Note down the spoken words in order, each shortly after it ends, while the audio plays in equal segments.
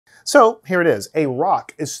So here it is. A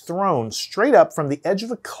rock is thrown straight up from the edge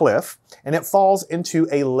of a cliff and it falls into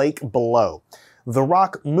a lake below. The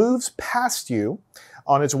rock moves past you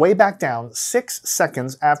on its way back down 6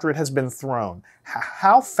 seconds after it has been thrown.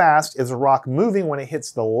 How fast is a rock moving when it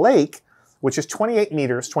hits the lake, which is 28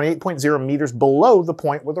 meters, 28.0 meters below the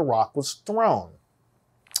point where the rock was thrown?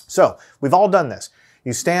 So we've all done this.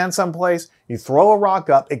 You stand someplace, you throw a rock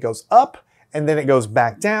up, it goes up, and then it goes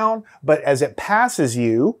back down, but as it passes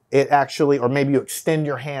you, it actually, or maybe you extend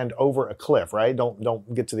your hand over a cliff, right?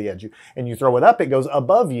 Don't get to the edge. And you throw it up, it goes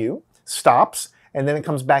above you, stops, and then it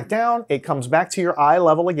comes back down, it comes back to your eye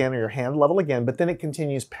level again, or your hand level again, but then it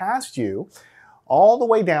continues past you, all the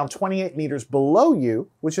way down 28 meters below you,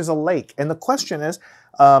 which is a lake. And the question is,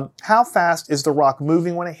 how fast is the rock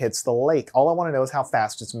moving when it hits the lake? All I want to know is how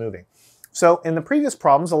fast it's moving. So in the previous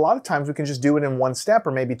problems, a lot of times we can just do it in one step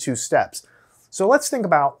or maybe 2 steps. So let's think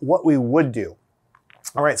about what we would do.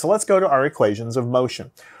 All right, so let's go to our equations of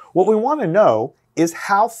motion. What we want to know is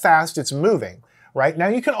how fast it's moving, right? Now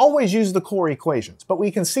you can always use the core equations, but we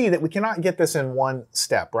can see that we cannot get this in one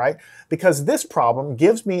step, right? Because this problem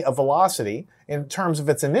gives me a velocity in terms of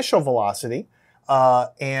its initial velocity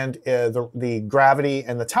and the gravity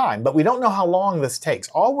and the time, but we don't know how long this takes.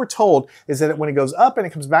 All we're told is that when it goes up and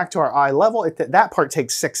it comes back to our eye level, that part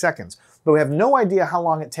takes 6 seconds. But we have no idea how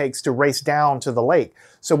long it takes to race down to the lake.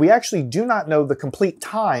 So we actually do not know the complete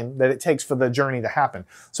time that it takes for the journey to happen.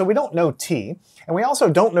 So we don't know t, and we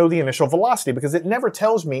also don't know the initial velocity because it never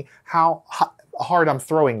tells me how hard I'm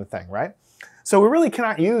throwing the thing, right? So we really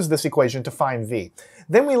cannot use this equation to find v.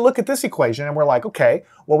 Then we look at this equation and we're like, okay,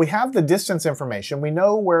 well we have the distance information, we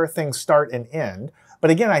know where things start and end,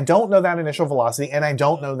 but again, I don't know that initial velocity and I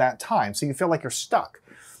don't know that time, so you feel like you're stuck.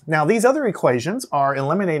 Now, these other equations are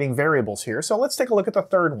eliminating variables here, so let's take a look at the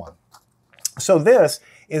third one. So this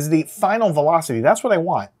is the final velocity. That's what I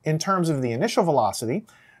want in terms of the initial velocity,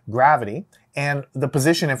 gravity, and the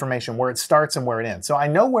position information, where it starts and where it ends. So I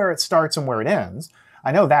know where it starts and where it ends.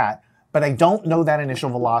 I know that, but I don't know that initial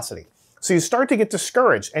velocity. So you start to get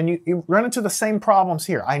discouraged, and you run into the same problems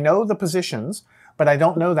here. I know the positions, but I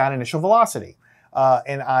don't know that initial velocity.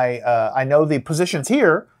 And I know the positions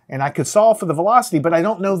here, and I could solve for the velocity, but I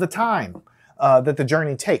don't know the time that the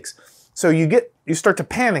journey takes. So you start to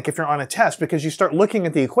panic if you're on a test because you start looking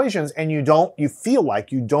at the equations and you feel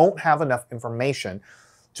like you don't have enough information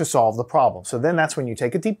to solve the problem. So then that's when you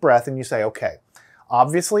take a deep breath and you say, okay,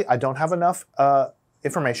 obviously I don't have enough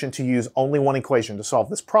information to use only one equation to solve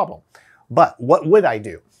this problem. But what would I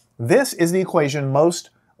do? This is the equation most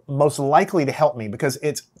likely to help me because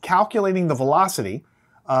it's calculating the velocity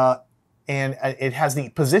and it has the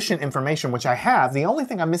position information, which I have. The only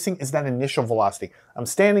thing I'm missing is that initial velocity. I'm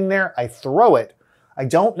standing there, I throw it. I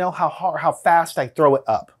don't know how fast I throw it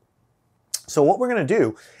up. So what we're going to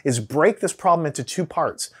do is break this problem into 2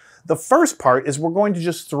 parts. The first part is we're going to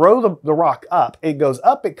just throw the rock up. It goes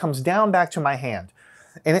up, it comes down back to my hand.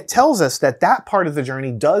 And it tells us that that part of the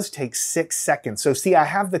journey does take 6 seconds. So see, I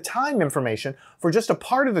have the time information for just a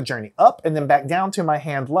part of the journey, up and then back down to my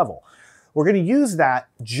hand level. We're going to use that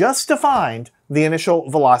just to find the initial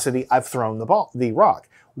velocity I've thrown the rock.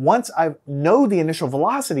 Once I know the initial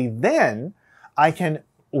velocity, then I can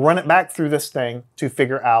run it back through this thing to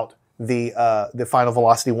figure out the final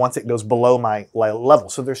velocity once it goes below my level.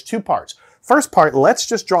 So there's 2 parts. First part, let's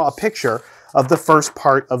just draw a picture of the first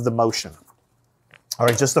part of the motion. All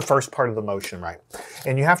right, just the first part of the motion, right?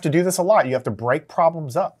 And you have to do this a lot. You have to break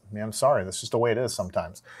problems up. I mean, I'm sorry, that's just the way it is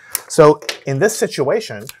sometimes. So in this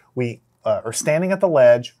situation, we are standing at the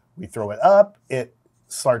ledge, we throw it up, it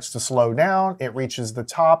starts to slow down, it reaches the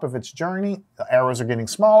top of its journey, the arrows are getting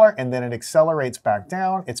smaller, and then it accelerates back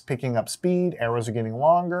down, it's picking up speed, arrows are getting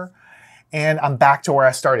longer, and I'm back to where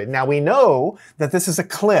I started. Now we know that this is a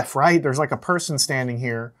cliff, right? There's like a person standing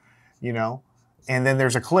here, you know, and then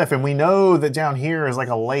there's a cliff, and we know that down here is like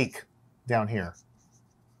a lake down here.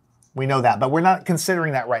 We know that, but we're not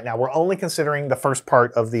considering that right now. We're only considering the first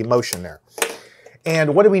part of the motion there.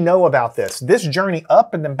 And what do we know about this? This journey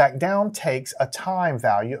up and then back down takes a time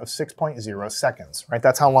value of 6.0 seconds, right?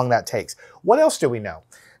 That's how long that takes. What else do we know?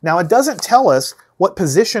 Now, it doesn't tell us what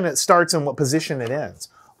position it starts and what position it ends.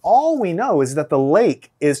 All we know is that the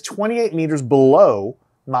lake is 28 meters below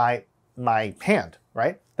my hand,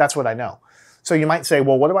 right? That's what I know. So you might say,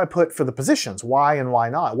 well, what do I put for the positions? Why and why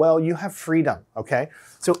not? Well, you have freedom, okay?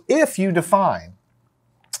 So if you define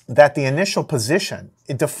that the initial position,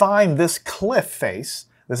 it defined this cliff face.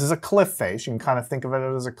 This is a cliff face. You can kind of think of it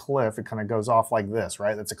as a cliff. It kind of goes off like this,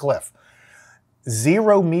 right? That's a cliff.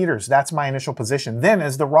 0 meters, that's my initial position. Then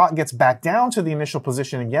as the rock gets back down to the initial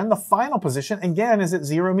position again, the final position again is at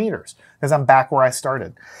 0 meters because I'm back where I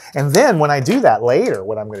started. And then when I do that later,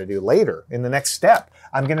 what I'm going to do later in the next step,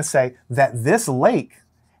 I'm going to say that this lake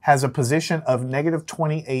has a position of negative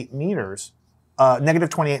 28 meters. Negative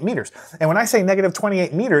 28 meters. And when I say negative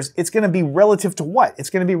 28 meters, it's going to be relative to what? It's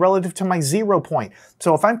going to be relative to my 0 point.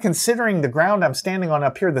 So if I'm considering the ground I'm standing on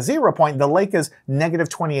up here, the 0 point, the lake is negative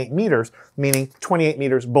 28 meters, meaning 28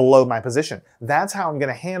 meters below my position. That's how I'm going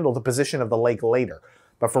to handle the position of the lake later.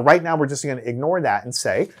 But for right now, we're just going to ignore that and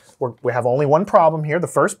say we have only one problem here. The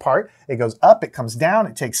first part, it goes up, it comes down,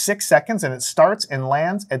 it takes 6 seconds, and it starts and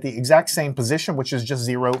lands at the exact same position, which is just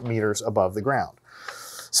 0 meters above the ground.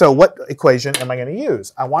 So what equation am I going to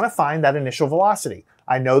use? I want to find that initial velocity.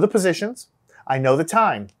 I know the positions. I know the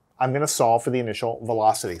time. I'm going to solve for the initial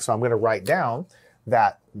velocity. So I'm going to write down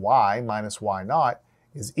that y minus y naught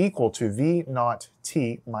is equal to v naught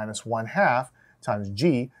t minus 1/2 times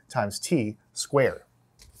g times t squared.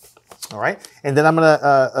 All right? And then I'm going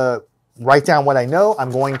to write down what I know. I'm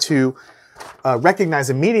going to recognize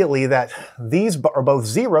immediately that these are both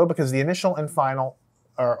 0 because the initial and final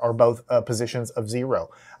are both positions of 0.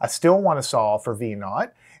 I still want to solve for v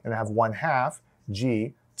naught, and I have 1/2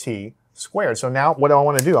 gt squared. So now what do I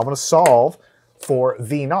want to do? I want to solve for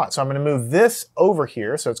v naught. So I'm going to move this over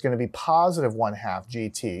here, so it's going to be positive 1/2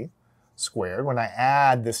 gt squared when I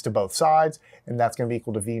add this to both sides, and that's going to be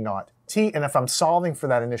equal to v naught t. And if I'm solving for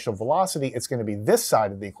that initial velocity, it's going to be this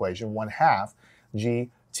side of the equation, 1/2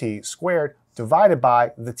 gt squared divided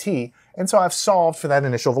by the t. And so I've solved for that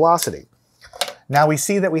initial velocity. Now we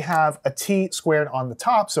see that we have a t squared on the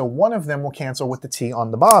top, so one of them will cancel with the t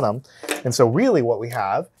on the bottom. And so really what we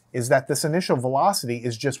have is that this initial velocity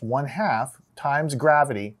is just 1/2 times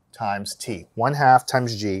gravity times t. 1/2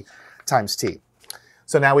 times g times t.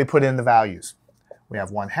 So now we put in the values. We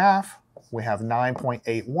have 1/2, we have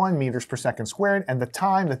 9.81 meters per second squared, and the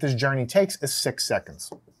time that this journey takes is 6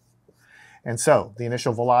 seconds. And so the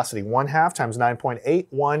initial velocity, 1/2 times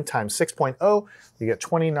 9.81 times 6.0, you get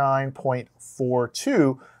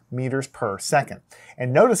 29.42 meters per second.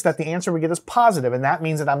 And notice that the answer we get is positive, and that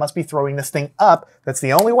means that I must be throwing this thing up. That's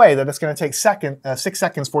the only way that it's going to take 6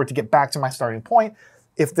 seconds for it to get back to my starting point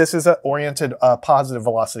if this is an oriented positive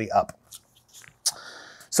velocity up.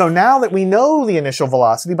 So now that we know the initial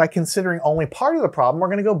velocity by considering only part of the problem, we're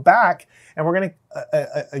going to go back and we're going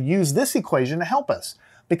to use this equation to help us.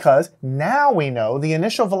 Because now we know the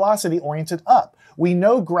initial velocity oriented up. We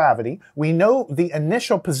know gravity, we know the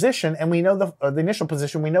initial position, and we know the initial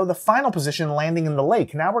position, we know the final position landing in the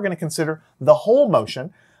lake. Now we're going to consider the whole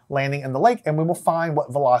motion landing in the lake, and we will find what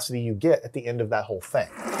velocity you get at the end of that whole thing.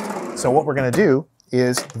 So what we're going to do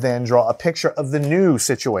is then draw a picture of the new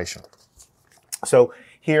situation. So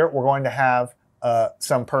here we're going to have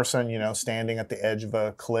some person, you know, standing at the edge of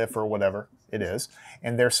a cliff or whatever it is,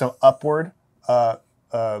 and there's some upward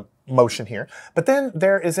motion here. But then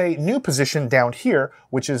there is a new position down here,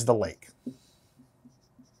 which is the lake,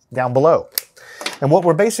 down below. And what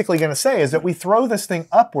we're basically going to say is that we throw this thing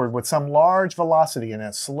upward with some large velocity, and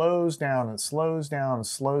it slows down and slows down and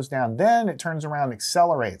slows down. Then it turns around and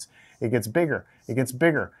accelerates. It gets bigger, it gets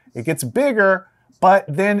bigger, it gets bigger, but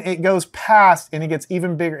then it goes past and it gets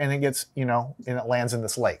even bigger and it gets, you know, and it lands in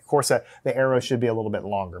this lake. Of course, the arrow should be a little bit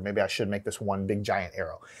longer. Maybe I should make this one big giant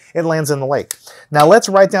arrow. It lands in the lake. Now let's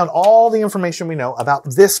write down all the information we know about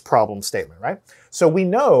this problem statement, right? So we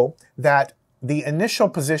know that the initial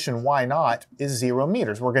position, y naught, is 0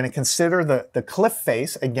 meters. We're going to consider the cliff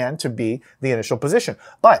face, again, to be the initial position.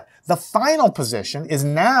 But the final position is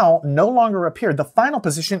now no longer up here. The final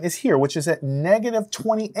position is here, which is at negative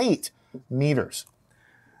 28 meters.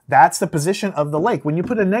 That's the position of the lake. When you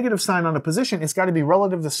put a negative sign on a position, it's got to be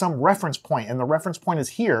relative to some reference point, and the reference point is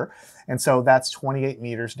here, and so that's 28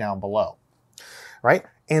 meters down below, right?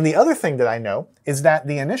 And the other thing that I know is that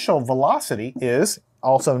the initial velocity is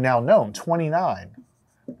also now known,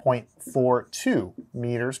 29.42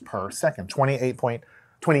 meters per second,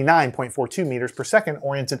 29.42 meters per second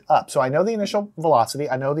oriented up. So I know the initial velocity,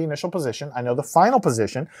 I know the initial position, I know the final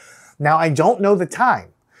position. Now I don't know the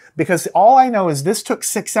time, because all I know is this took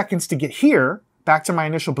 6 seconds to get here, back to my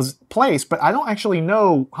initial place, but I don't actually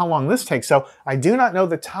know how long this takes. So I do not know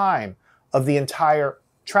the time of the entire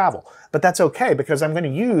travel. But that's okay, because I'm going to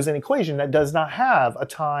use an equation that does not have a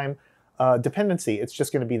time dependency. It's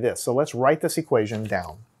just going to be this. So let's write this equation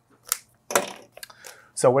down.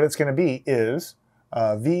 So what it's going to be is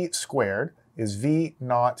v squared is v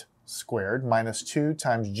naught squared minus 2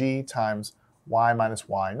 times g times y minus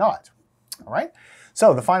y naught. All right?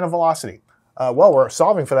 So the final velocity. well, we're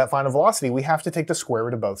solving for that final velocity. We have to take the square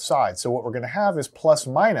root of both sides. So what we're going to have is plus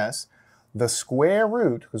minus the square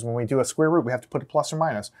root, because when we do a square root, we have to put a plus or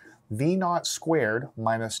minus, v naught squared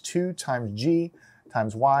minus 2 times g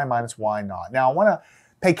times y minus y naught. Now, I want to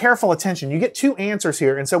pay careful attention. You get two answers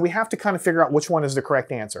here, and so we have to kind of figure out which one is the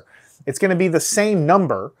correct answer. It's going to be the same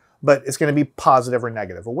number, but it's going to be positive or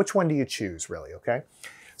negative. Well, which one do you choose, really, okay?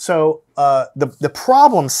 So the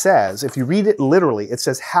problem says, if you read it literally, it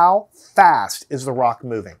says, how fast is the rock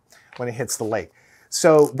moving when it hits the lake?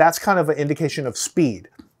 So that's kind of an indication of speed.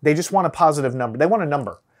 They just want a positive number. They want a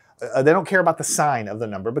number. They don't care about the sign of the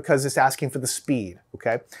number because it's asking for the speed,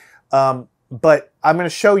 okay? But I'm going to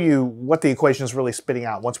show you what the equation is really spitting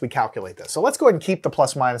out once we calculate this. So let's go ahead and keep the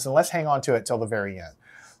plus minus and let's hang on to it till the very end.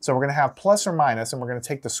 So we're going to have plus or minus, and we're going to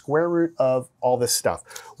take the square root of all this stuff,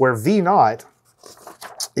 where v naught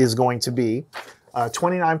is going to be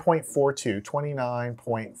 29.42.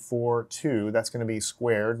 29.42, that's going to be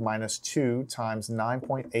squared minus 2 times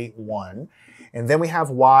 9.81. And then we have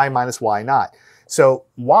y minus y naught. So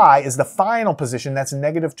y is the final position, that's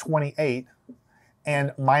negative 28,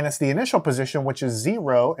 and minus the initial position, which is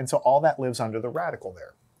 0, and so all that lives under the radical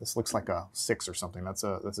there. This looks like a 6 or something. That's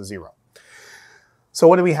a 0. So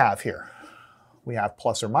what do we have here? We have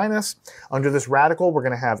plus or minus. Under this radical, we're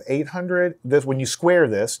going to have 800. This, when you square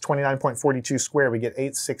this, 29.42 squared, we get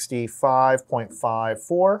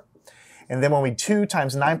 865.54. And then when we 2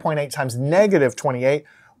 times 9.8 times negative 28,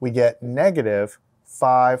 we get negative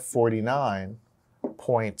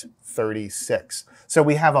 549.36. So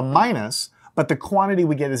we have a minus, but the quantity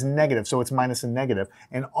we get is negative, so it's minus and negative.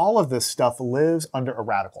 And all of this stuff lives under a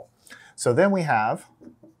radical. So then we have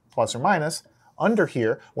plus or minus. Under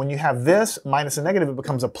here, when you have this minus a negative, it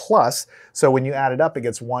becomes a plus. So when you add it up, it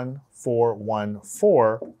gets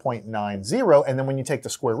 1414.90. And then when you take the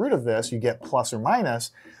square root of this, you get plus or minus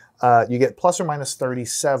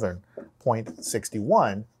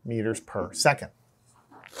 37.61 meters per second.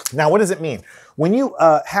 Now, what does it mean? When you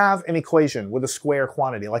have an equation with a square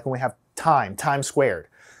quantity, like when we have time squared,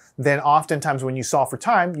 then oftentimes when you solve for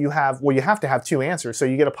time, you have to have two answers. So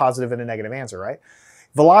you get a positive and a negative answer, right?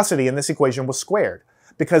 Velocity in this equation was squared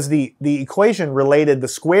because the equation related the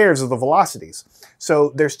squares of the velocities.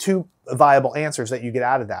 So there's two viable answers that you get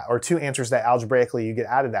out of that, or two answers that algebraically you get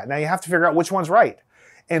out of that. Now you have to figure out which one's right.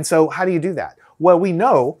 And so how do you do that? Well, we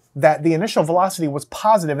know that the initial velocity was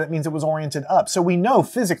positive. That means it was oriented up. So we know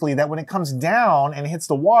physically that when it comes down and hits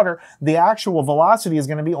the water, the actual velocity is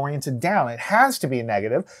going to be oriented down. It has to be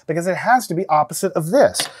negative because it has to be opposite of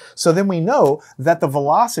this. So then we know that the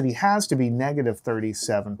velocity has to be negative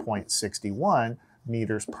 37.61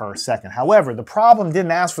 meters per second. However, the problem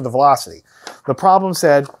didn't ask for the velocity. The problem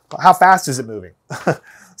said, how fast is it moving?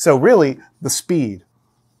 So really, the speed,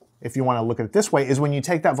 if you want to look at it this way, is when you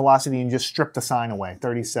take that velocity and just strip the sign away,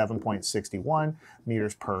 37.61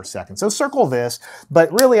 meters per second. So circle this,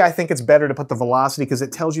 but really I think it's better to put the velocity because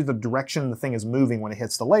it tells you the direction the thing is moving when it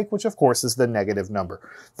hits the lake, which of course is the negative number,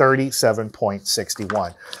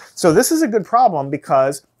 37.61. So this is a good problem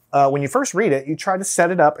because when you first read it, you try to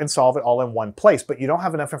set it up and solve it all in one place, but you don't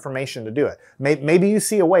have enough information to do it. Maybe you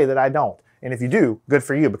see a way that I don't. And if you do, good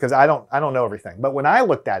for you, because I don't know everything. But when I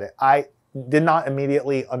looked at it, I did not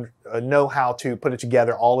immediately know how to put it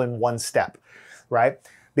together all in one step, right?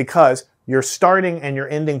 Because you're starting and your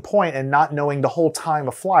ending point and not knowing the whole time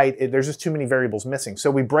of flight, there's just too many variables missing. So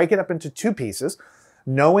we break it up into two pieces.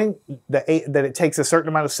 Knowing that it takes a certain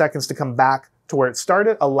amount of seconds to come back to where it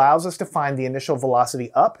started allows us to find the initial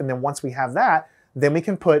velocity up. And then once we have that, then we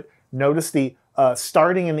can notice the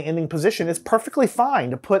starting and the ending position. Is perfectly fine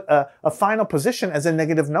to put a final position as a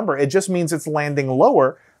negative number. It just means it's landing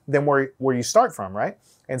lower than where you start from, right?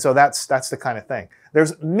 And so that's the kind of thing.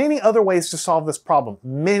 There's many other ways to solve this problem,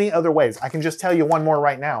 many other ways. I can just tell you one more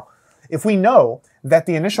right now. If we know that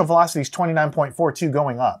the initial velocity is 29.42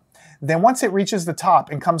 going up, then once it reaches the top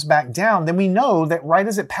and comes back down, then we know that right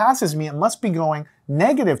as it passes me, it must be going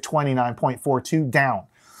negative 29.42 down.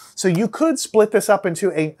 So you could split this up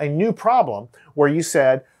into a new problem where you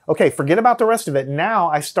said, okay, forget about the rest of it. Now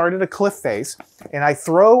I started a cliff face and I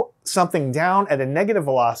throw something down at a negative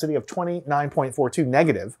velocity of 29.42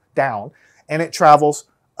 negative down, and it travels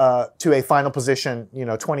to a final position,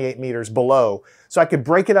 28 meters below. So I could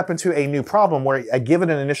break it up into a new problem where I give it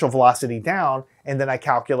an initial velocity down, and then I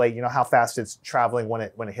calculate, how fast it's traveling when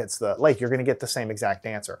it hits the lake. You're going to get the same exact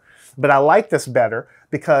answer. But I like this better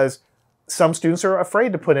because some students are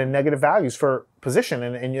afraid to put in negative values for position,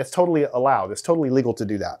 and it's totally allowed. It's totally legal to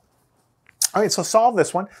do that. All right, so solve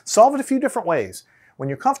this one. Solve it a few different ways. When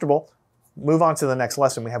you're comfortable, move on to the next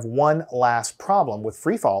lesson. We have one last problem with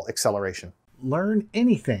free fall acceleration. learn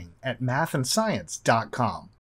anything at mathandscience.com.